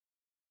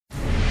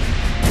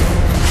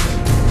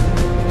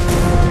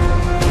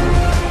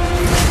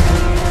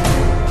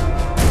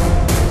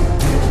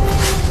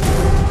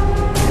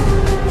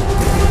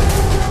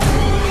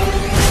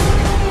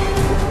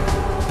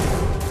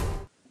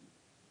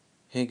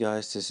Hey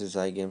guys, this is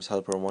iGames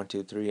Helper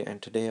 123,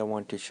 and today I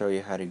want to show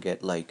you how to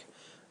get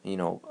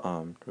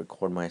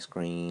record my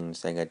screen,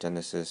 Sega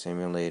Genesis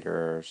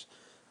emulators,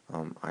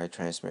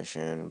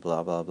 iTransmission,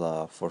 blah blah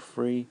blah for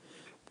free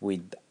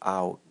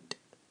without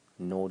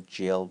no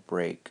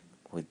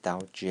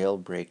without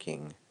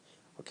jailbreaking.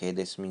 Okay,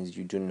 this means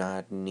you do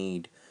not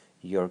need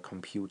your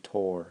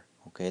computer.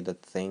 Okay, the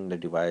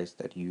device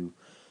that you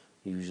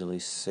usually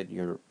sit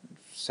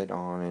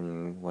on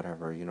and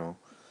whatever.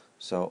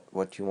 So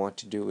what you want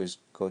to do is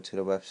go to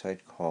the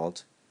website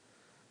called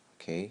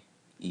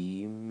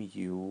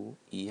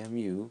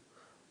emu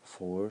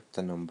for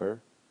the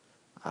number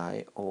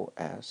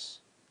iOS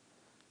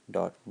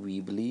dot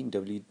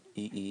weebly.com.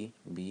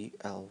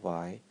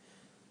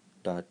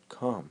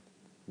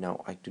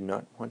 Now I do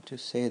not want to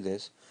say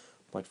this,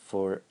 but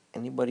for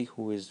anybody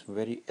who is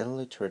very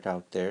illiterate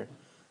out there,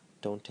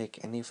 don't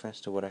take any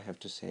offense to what I have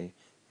to say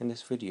in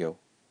this video.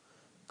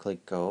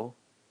 Click go.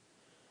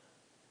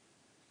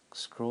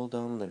 Scroll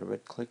down a little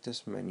bit, click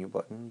this menu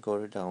button, go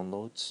to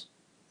downloads,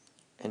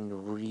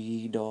 and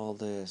read all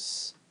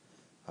this.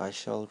 I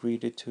shall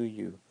read it to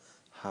you.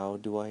 How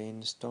do I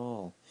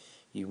install?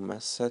 You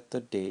must set the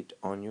date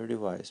on your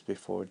device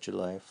before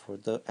July for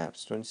the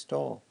apps to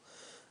install.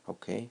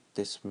 Okay,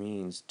 this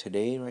means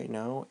today right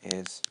now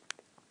is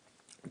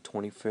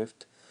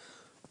 25th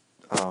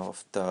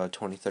of the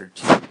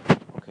 2013.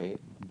 Okay,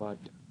 but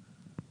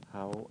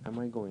how am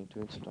I going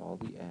to install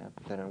the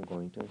app that I'm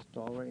going to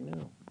install right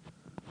now?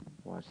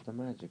 Watch the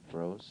magic,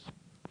 bros.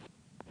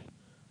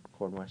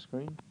 Record my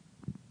screen.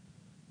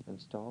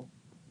 Install.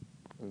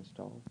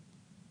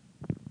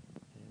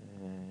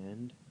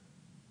 And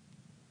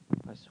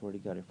I swear to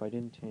God, if I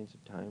didn't change the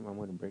time, I'm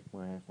gonna break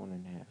my iPhone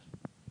in half.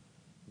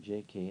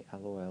 JK,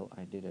 LOL,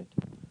 I did it.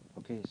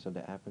 Okay, so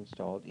the app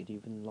installed, it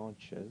even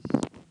launches.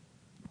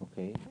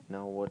 Okay,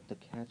 now what the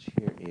catch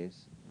here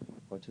is,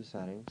 go to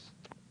settings,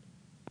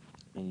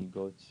 and you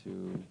go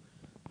to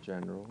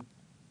general,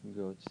 you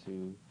go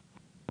to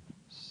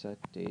set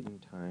date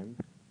and time,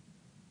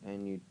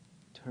 and you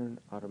turn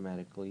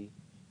automatically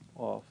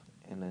off,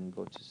 and then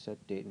go to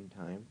set date and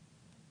time,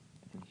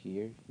 and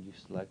here you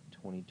select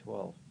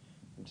 2012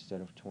 instead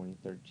of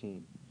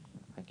 2013.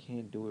 I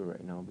can't do it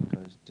right now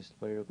because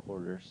display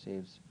recorder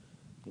saves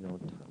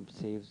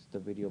the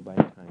video by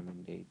time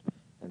and date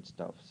and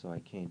stuff, so I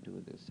can't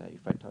do this.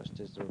 If I touch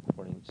this, the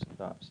recording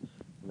stops,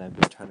 and I've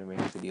been trying to make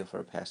a video for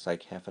the past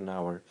like half an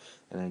hour,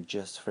 and I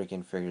just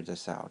freaking figured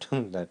this out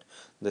that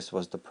this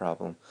was the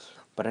problem.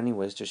 But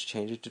anyways, just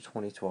change it to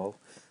 2012.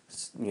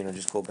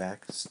 Just go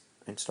back,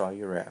 install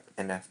your app,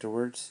 and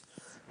afterwards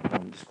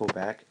just go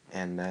back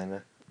and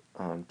then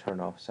turn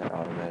off set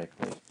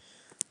automatically.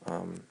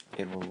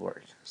 It will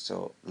work.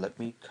 So let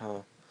me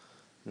come.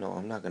 No,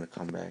 I'm not gonna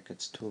come back.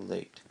 It's too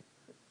late.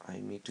 I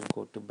need to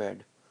go to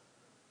bed.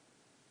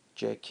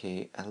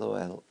 JK,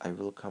 LOL, I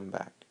will come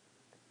back.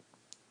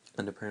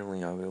 And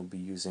apparently I will be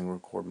using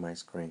record my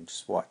screen.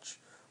 Just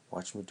watch.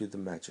 Watch me do the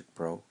magic,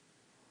 bro.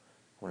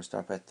 I want to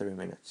stop at 3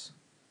 minutes.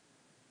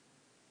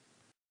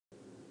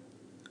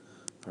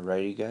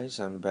 Alrighty guys,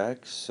 I'm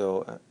back.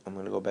 So I'm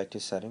gonna go back to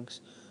settings,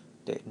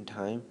 date and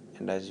time,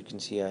 and as you can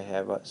see I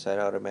have set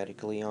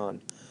automatically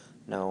on.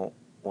 Now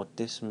what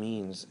this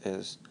means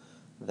is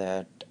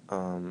that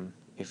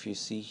if you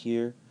see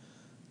here,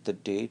 the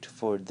date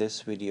for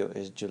this video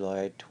is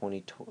July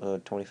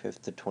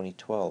 25th to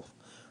 2012.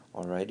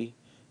 Alrighty,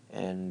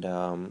 and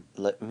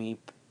let me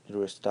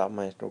stop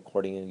my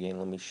recording again.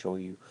 Let me show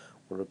you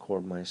what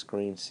record my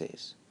screen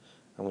says.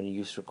 I'm going to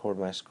use record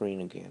my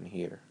screen again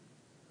here.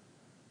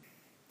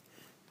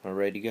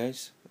 Alrighty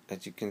guys,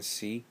 as you can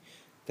see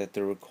that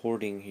the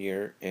recording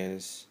here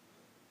is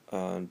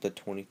the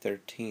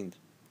 2013,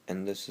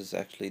 and this is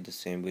actually the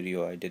same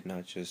video. I did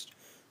not just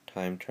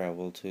time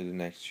travel to the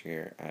next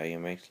year. I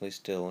am actually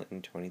still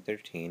in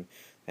 2013,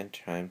 and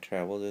time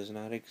travel does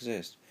not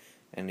exist.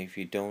 And if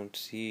you don't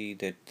see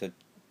that the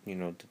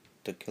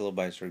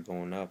kilobytes are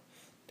going up,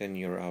 then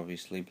you're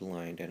obviously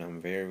blind, and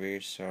I'm very,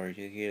 very sorry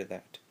to hear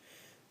that.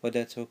 But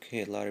that's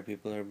okay. A lot of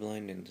people are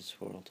blind in this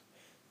world.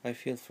 I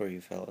feel for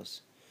you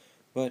fellas.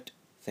 But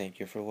thank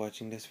you for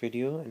watching this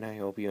video, and I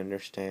hope you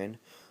understand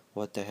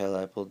what the hell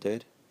Apple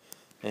did.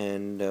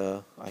 And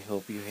I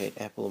hope you hate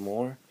Apple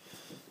more,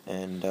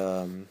 and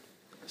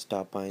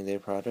stop buying their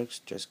products.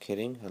 Just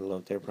kidding, I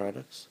love their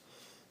products.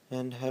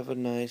 And have a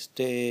nice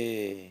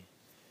day.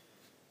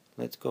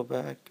 Let's go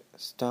back,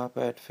 stop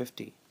at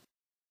 50.